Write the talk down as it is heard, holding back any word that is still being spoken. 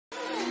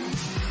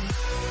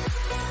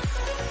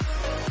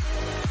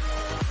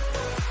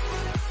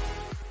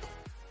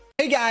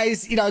Hey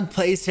guys,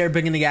 EdogPlays here,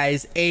 bringing you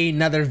guys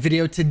another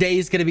video. Today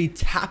is going to be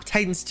Tap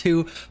Titans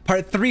 2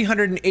 part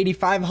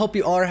 385. Hope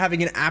you all are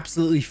having an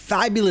absolutely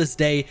fabulous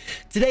day.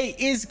 Today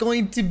is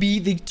going to be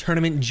the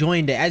tournament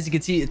join day. As you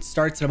can see, it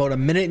starts in about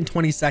 1 minute and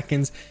 20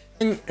 seconds,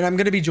 and I'm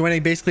going to be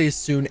joining basically as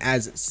soon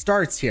as it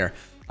starts here.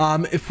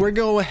 If we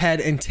go ahead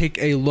and take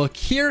a look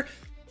here,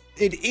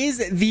 it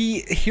is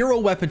the hero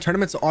weapon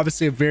tournament, so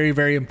obviously a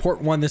very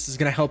important one. This is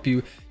going to help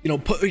you,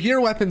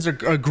 hero weapons are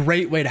a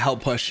great way to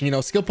help push.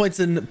 Skill points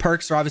and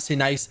perks are obviously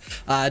nice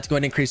to go ahead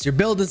and increase your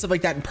build and stuff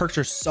like that, and perks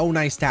are so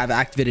nice to have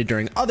activated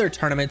during other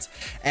tournaments.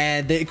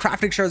 And the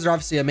crafting shards are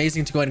obviously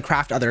amazing to go ahead and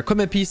craft other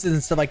equipment pieces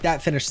and stuff like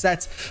that, finish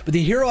sets. But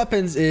the hero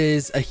weapons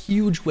is a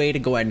huge way to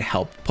go ahead and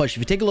help push. If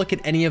you take a look at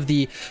any of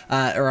the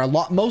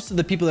most of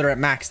the people that are at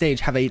max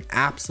stage have an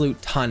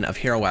absolute ton of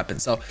hero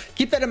weapons, so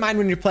keep that in mind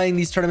when you're playing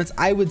these tournaments.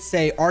 I would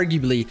say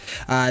arguably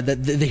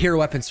that the hero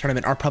weapons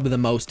tournament are probably the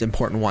most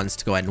important ones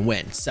to go ahead and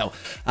win. So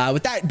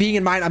with that being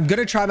in mind, I'm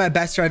gonna try my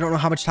best here. I don't know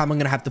how much time I'm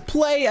gonna have to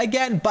play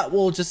again, but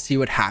we'll just see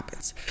what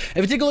happens.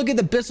 If you take a look at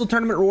the Bissell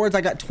tournament rewards,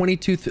 I got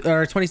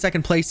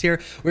 22nd place here.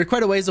 We're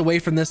quite a ways away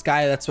from this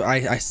guy. That's what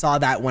I saw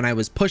that when I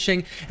was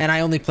pushing, and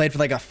I only played for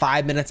like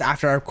 5 minutes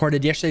after I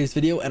recorded yesterday's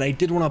video. And I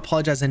did want to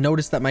apologize. I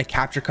noticed that my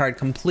capture card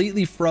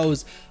completely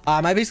froze.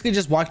 I basically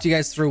just walked you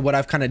guys through what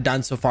I've kind of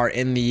done so far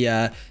in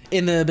the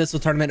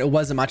Bissell tournament. It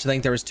wasn't much. I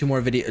think there was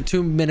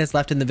 2 minutes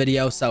left in the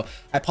video, so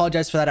I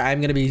apologize for that.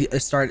 I'm going to be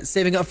start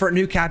saving up for a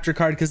new capture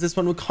card because this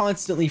one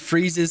constantly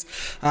freezes,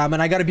 and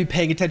I got to be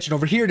paying attention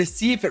over here to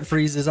see if it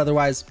freezes.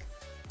 Otherwise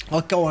I'll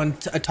go on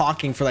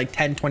talking for like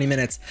 10-20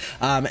 minutes,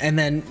 and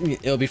then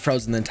it'll be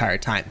frozen the entire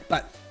time.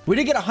 But we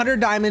did get 100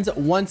 diamonds,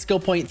 1 skill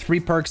point, 3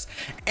 perks,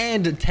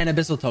 and 10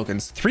 abyssal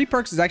tokens. 3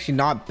 perks is actually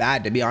not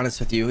bad, to be honest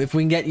with you. If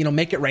we can get,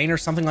 make it rain or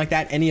something like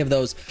that, any of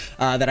those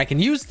that I can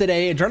use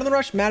today. Adrenaline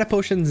rush, mana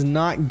potion's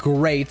not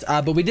great,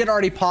 but we did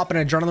already pop an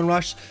adrenaline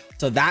rush,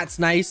 so that's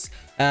nice.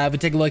 If we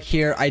take a look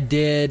here, I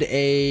did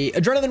a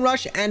adrenaline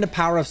rush and a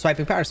power of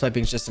swiping. Power of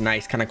swiping is just a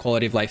nice kind of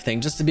quality of life thing,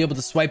 just to be able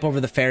to swipe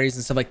over the fairies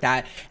and stuff like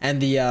that.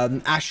 And the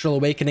astral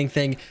awakening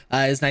thing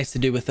is nice to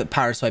do with the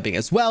power swiping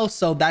as well,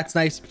 so that's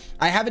nice.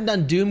 I haven't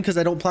done Doom because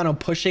I don't plan on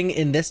pushing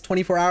in this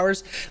 24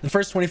 hours. The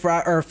first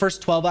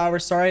 12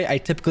 hours, sorry, I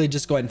typically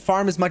just go ahead and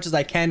farm as much as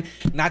I can,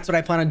 and that's what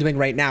I plan on doing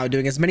right now,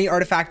 doing as many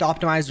artifact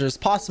optimizers as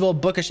possible,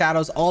 book of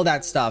shadows, all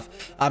that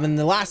stuff. And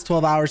the last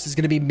 12 hours is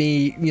going to be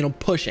me,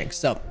 pushing.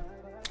 So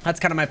that's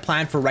kind of my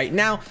plan for right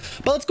now.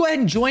 But let's go ahead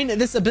and join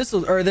this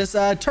abyssal or this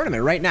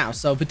tournament right now.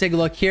 So if we take a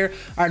look here,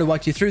 I already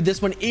walked you through.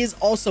 This one is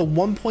also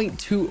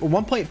 1.2 or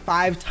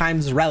 1.5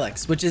 times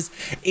relics, which is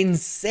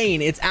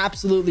insane. It's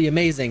absolutely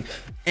amazing.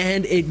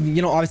 And it,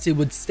 obviously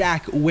would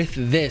stack with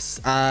this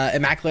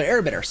Immaculate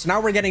Airbitter. So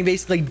now we're getting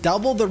basically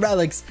double the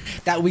relics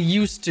that we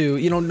used to,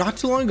 not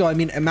too long ago. I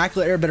mean,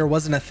 Immaculate Airbitter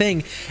wasn't a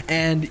thing.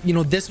 And,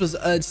 this was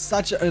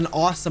such an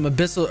awesome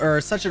abyssal,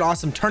 or such an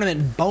awesome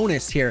tournament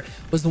bonus here,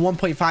 was the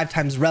 1.5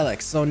 times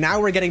relics. So now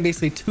we're getting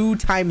basically 2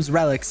 times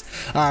relics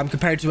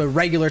compared to a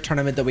regular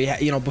tournament that we had,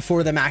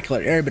 before the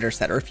Immaculate Airbitter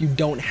set, or if you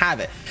don't have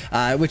it,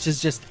 which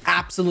is just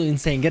absolutely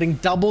insane. Getting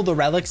double the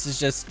relics is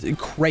just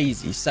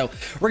crazy. So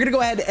we're gonna go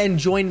ahead and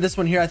join this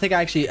one here. I think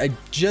I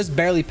just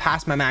barely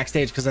passed my max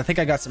stage because I think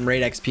I got some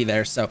raid XP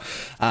there, so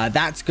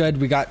that's good.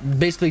 We got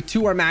basically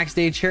 2 our max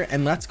stage here,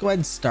 and let's go ahead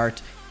and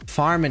start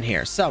farming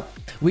here. So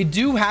we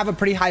do have a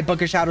pretty high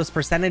book of shadows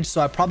percentage, so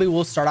I probably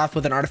will start off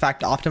with an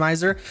artifact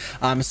optimizer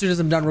as soon as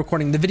I'm done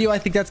recording the video. I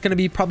think that's going to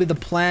be probably the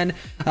plan,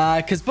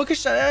 because book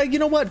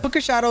of book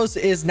of shadows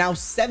is now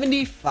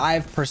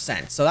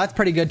 75%, so that's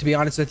pretty good, to be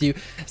honest with you.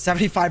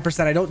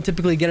 75%. I don't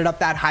typically get it up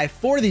that high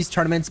for these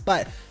tournaments,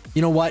 but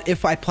you know what,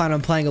 if I plan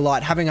on playing a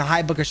lot, having a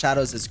high book of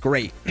shadows is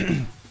great.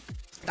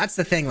 That's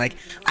the thing, like,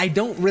 I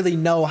don't really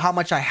know how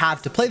much I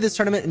have to play this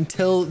tournament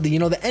until the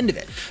the end of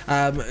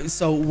it.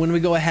 So when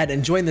we go ahead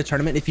and join the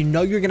tournament, if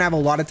you're gonna have a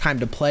lot of time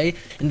to play,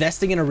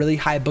 investing in a really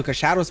high book of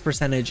shadows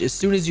percentage as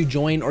soon as you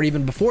join, or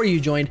even before you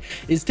joined,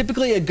 is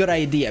typically a good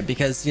idea,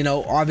 because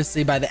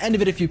obviously by the end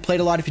of it, if you played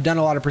a lot, if you've done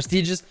a lot of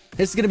prestiges,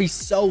 it's gonna be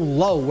so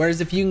low.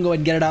 Whereas if you can go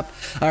and get it up,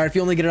 or if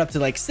you only get it up to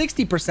like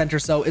 60% or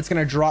so, it's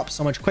gonna drop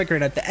so much quicker,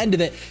 and at the end of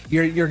it,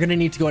 you're gonna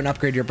need to go and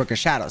upgrade your book of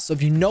shadows. So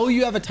if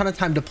you have a ton of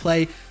time to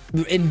play,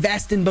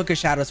 invest in book of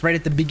shadows right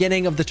at the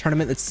beginning of the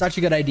tournament. It's such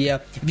a good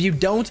idea. If you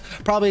don't,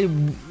 probably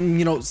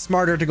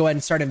smarter to go ahead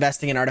and start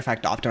investing in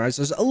artifact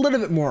optimizers a little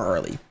bit more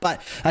early,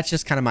 but that's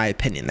just kind of my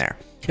opinion there.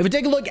 If we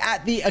take a look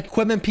at the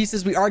equipment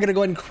pieces, we are going to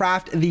go ahead and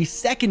craft the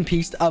second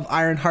piece of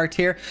Iron Heart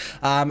here.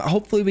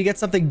 Hopefully we get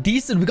something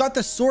decent. We got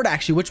the sword,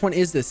 actually. Which one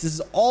is this? This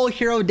is all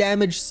hero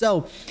damage,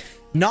 so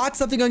not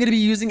something I'm going to be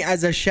using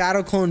as a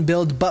shadow clone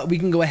build, but we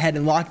can go ahead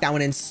and lock that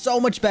one in. So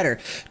much better.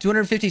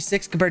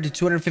 256 compared to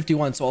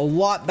 251, so a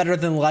lot better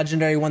than the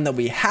legendary one that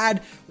we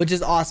had, which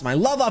is awesome. I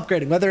love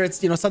upgrading, whether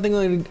it's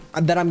something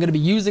that I'm going to be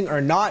using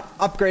or not.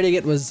 Upgrading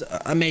it was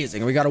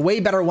amazing. We got a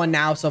way better one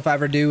now, so if I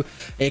ever do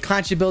a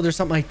Clancy build or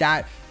something like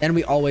that, then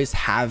we always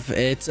have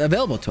it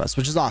available to us,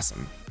 which is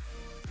awesome.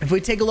 If we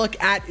take a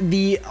look at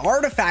the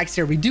artifacts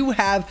here, we do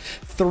have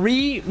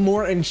 3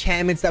 more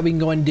enchantments that we can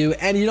go and do.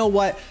 And you know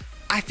what?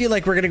 I feel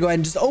like we're going to go ahead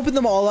and just open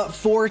them all up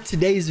for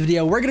today's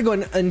video. We're going to go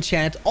and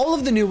enchant all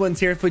of the new ones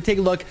here. If we take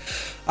a look,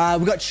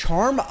 we got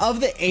Charm of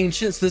the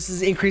Ancients. This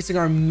is increasing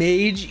our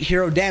mage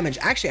hero damage.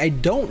 Actually, I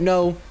don't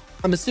know.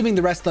 I'm assuming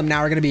the rest of them now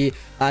are going to be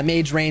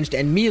mage, ranged,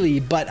 and melee,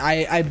 but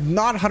I'm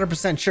not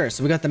 100% sure.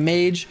 So we got the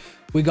mage,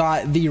 we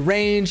got the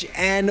range,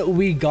 and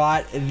we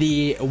got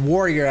the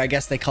warrior, I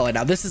guess they call it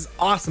now. This is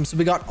awesome. So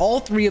we got all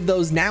 3 of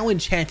those now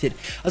enchanted.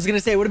 I was going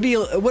to say, it would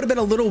have been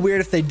a little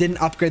weird if they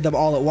didn't upgrade them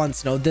all at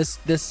once. You know, this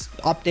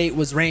update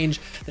was range,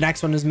 the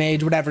next one was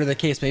mage, whatever the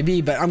case may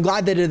be, but I'm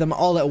glad they did them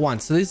all at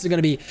once. So these are going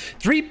to be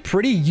 3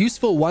 pretty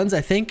useful ones,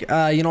 I think.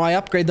 You know, I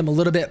upgrade them a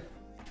little bit.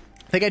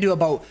 I think I do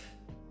about...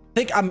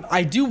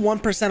 I do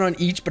 1% on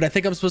each, but I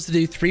think I'm supposed to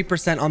do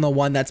 3% on the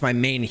one that's my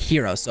main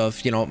hero. So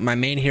if, you know, my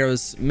main hero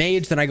is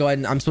mage, then I go ahead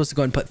and I'm supposed to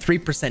go and put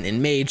 3%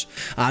 in mage.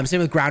 Same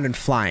with ground and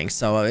flying.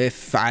 So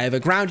if I have a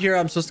ground hero,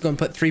 I'm supposed to go and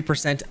put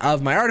 3%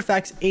 of my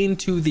artifacts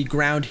into the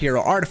ground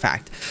hero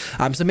artifact.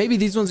 So maybe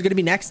these ones are going to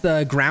be next,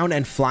 the ground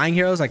and flying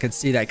heroes. I could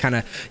see that kind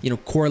of, you know,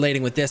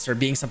 correlating with this or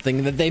being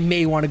something that they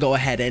may want to go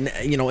ahead and,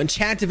 you know,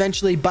 enchant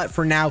eventually. But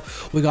for now,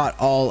 we got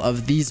all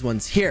of these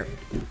ones here.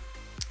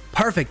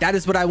 Perfect. That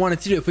is what I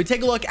wanted to do. If we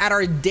take a look at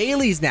our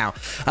dailies now,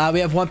 we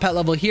have 1 pet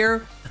level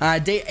here.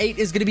 Day 8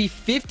 is going to be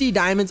 50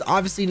 diamonds.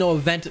 Obviously, no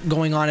event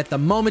going on at the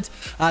moment.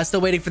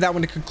 Still waiting for that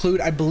one to conclude.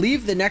 I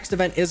believe the next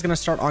event is going to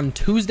start on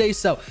Tuesday.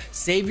 So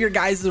save your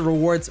guys'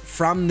 rewards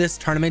from this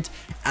tournament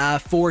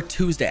for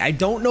Tuesday. I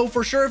don't know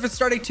for sure if it's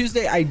starting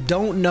Tuesday. I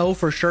don't know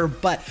for sure,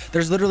 but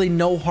there's literally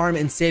no harm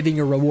in saving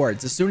your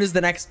rewards. As soon as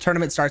the next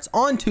tournament starts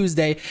on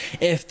Tuesday,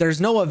 if there's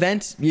no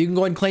event, you can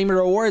go and claim your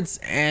rewards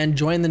and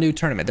join the new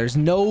tournament. There's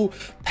no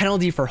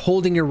penalty for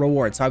holding your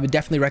rewards. So I would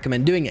definitely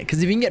recommend doing it,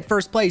 because if you can get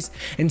first place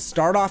and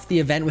start off the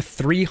event with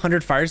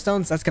 300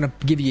 firestones, that's going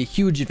to give you a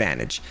huge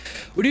advantage.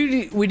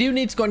 We do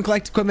need to go and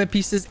collect equipment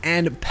pieces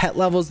and pet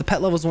levels. The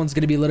pet levels one's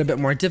going to be a little bit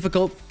more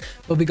difficult,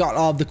 but we got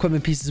all of the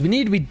equipment pieces we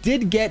need. We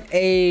did get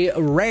a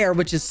rare,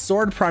 which is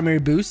sword primary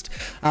boost,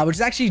 which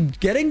is actually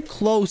getting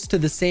close to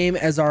the same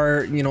as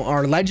our, you know,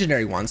 our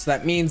legendary one. So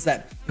that means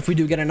that if we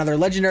do get another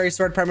legendary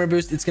sword primary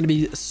boost, it's going to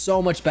be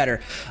so much better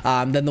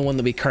than the one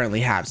that we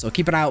currently have. So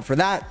keep an eye out for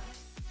that.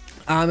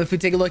 If we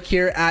take a look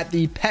here at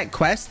the pet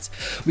quests,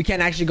 we can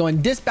actually go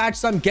and dispatch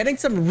some, getting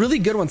some really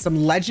good ones,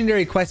 some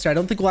legendary quests here. I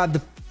don't think we'll have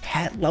the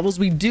pet levels.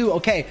 We do.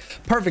 Okay,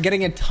 perfect.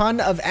 Getting a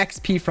ton of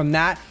XP from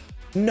that.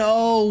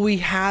 No, we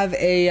have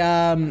a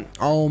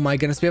oh my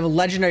goodness, we have a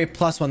legendary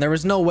 +1. There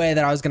was no way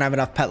that I was gonna have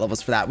enough pet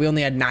levels for that. We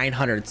only had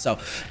 900, so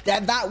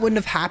that wouldn't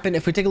have happened.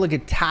 If we take a look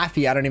at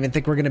Taffy, I don't even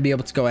think we're gonna be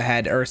able to go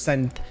ahead or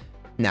send.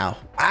 No,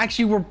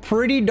 actually, we're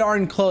pretty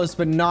darn close,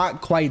 but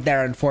not quite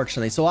there,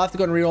 unfortunately. So we'll have to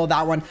go and reroll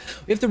that one.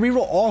 We have to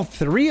reroll all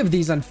 3 of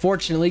these,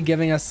 unfortunately,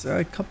 giving us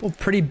a couple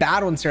pretty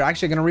bad ones here.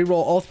 Actually, going to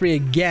reroll all 3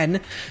 again.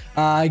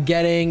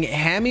 Getting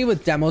Hammy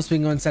with demos. We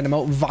can go and send him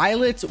out.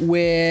 Violet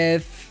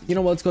with, you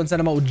know what, let's go and send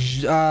him out.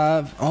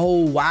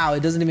 Oh, wow, it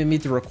doesn't even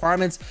meet the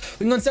requirements. We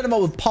can go and send him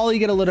out with Polly,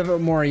 get a little bit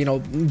more, you know,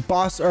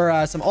 boss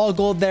or some all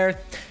gold there.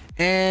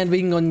 And we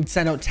can go and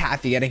send out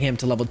Taffy, getting him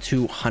to level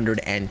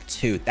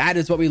 202. That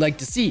is what we like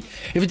to see.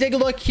 If we take a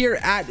look here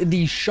at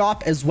the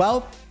shop as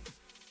well,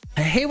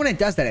 I hate when it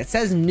does that. It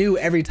says new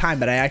every time,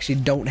 but I actually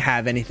don't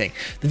have anything.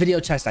 The video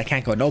chest, I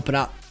can't go and open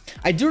up.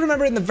 I do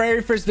remember in the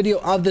very first video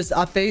of this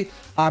update,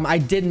 I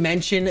did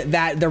mention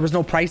that there was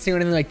no pricing or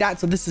anything like that.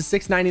 So this is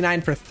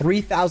 $6.99 for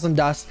 3,000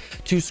 dust,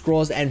 2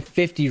 scrolls, and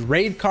 50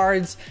 raid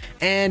cards.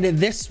 And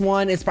this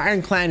one,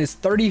 Inspiring Clan, is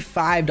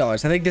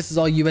 $35. I think this is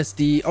all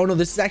USD. Oh no,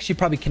 this is actually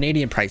probably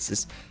Canadian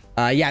prices.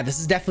 Yeah, this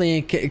is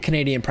definitely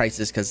Canadian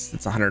prices, because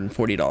it's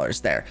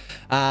 $140 there.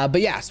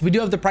 But yes, we do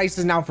have the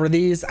prices now for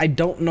these. I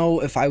don't know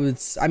if I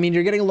mean,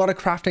 you're getting a lot of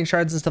crafting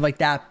shards and stuff like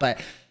that,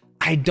 but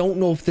I don't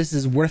know if this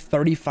is worth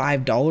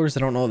 $35. I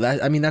don't know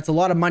that. I mean, that's a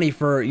lot of money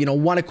for, you know,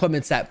 one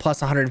equipment set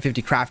plus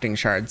 150 crafting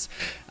shards.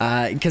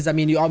 Because I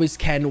mean, you always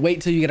can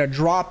wait till you get a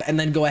drop and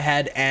then go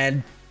ahead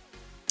and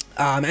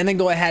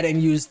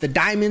use the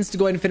diamonds to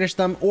go ahead and finish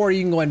them, or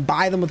you can go and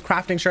buy them with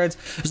crafting shards.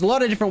 There's a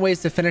lot of different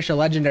ways to finish a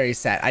legendary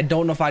set. I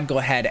don't know if I'd go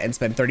ahead and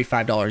spend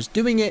 $35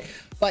 doing it,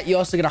 but you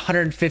also get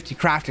 150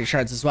 crafting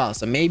shards as well.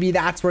 So maybe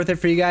that's worth it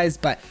for you guys.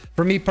 But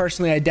for me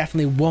personally, I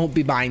definitely won't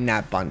be buying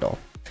that bundle.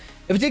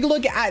 If we take a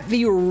look at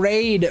the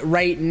raid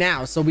right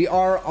now, so we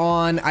are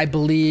on, I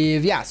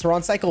believe, yeah, so we're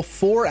on cycle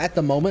 4 at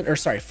the moment, or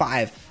sorry,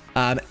 5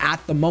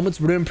 at the moment.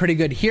 So we're doing pretty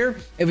good here.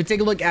 If we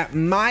take a look at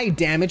my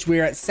damage, we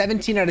are at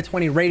 17 out of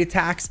 20 raid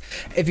attacks.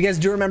 If you guys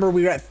do remember,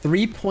 we were at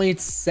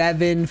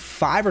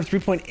 3.75 or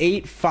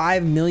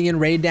 3.85 million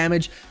raid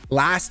damage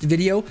last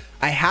video.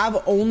 I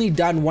have only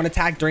done 1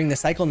 attack during the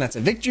cycle, and that's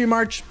a victory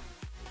march.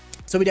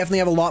 So we definitely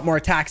have a lot more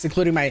attacks,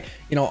 including my,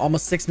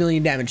 almost 6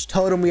 million damage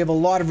totem. We have a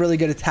lot of really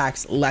good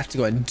attacks left to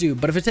go ahead and do.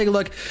 But if we take a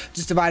look,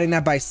 just dividing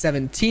that by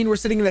 17, we're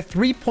sitting at a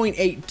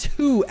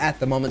 3.82 at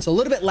the moment. So a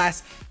little bit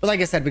less. But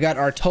like I said, we got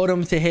our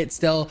totem to hit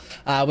still,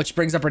 which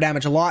brings up our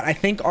damage a lot. I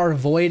think our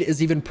void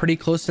is even pretty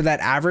close to that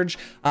average.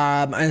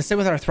 And same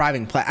with our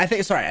thriving plague. I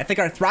think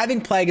our thriving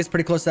plague is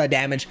pretty close to that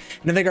damage.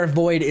 And I think our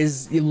void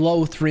is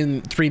low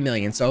 3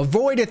 million. So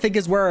void, I think,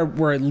 is where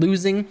we're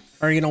losing,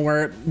 or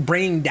we're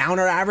bringing down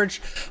our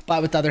average,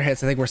 but with other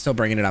hits I think we're still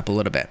bringing it up a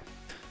little bit.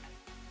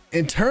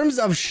 In terms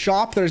of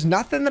shop, there's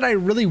nothing that I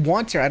really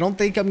want here. I don't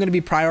think I'm going to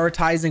be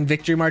prioritizing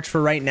Victory March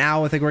for right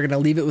now. I think we're going to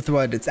leave it with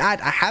what it's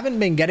at. I haven't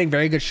been getting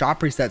very good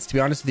shop resets, to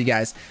be honest with you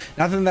guys.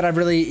 Nothing that I've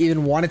really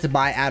even wanted to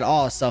buy at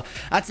all. So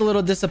that's a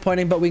little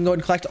disappointing, but we can go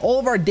and collect all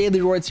of our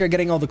daily rewards here,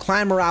 getting all the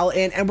clan morale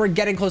in, and we're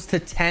getting close to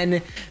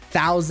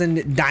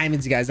 10,000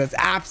 diamonds, you guys. That's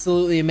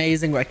absolutely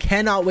amazing. I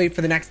cannot wait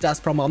for the next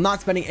dust promo. I'm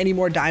not spending any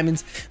more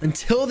diamonds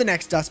until the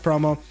next dust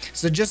promo.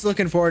 So just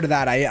looking forward to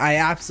that. I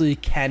absolutely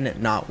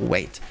cannot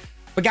wait.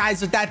 But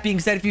guys, with that being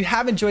said, if you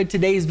have enjoyed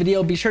today's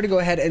video, be sure to go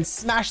ahead and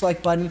smash the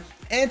like button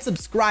and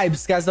subscribe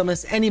so you guys don't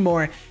miss any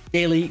more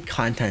daily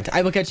content.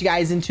 I will catch you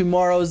guys in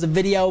tomorrow's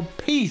video.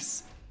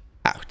 Peace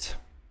out.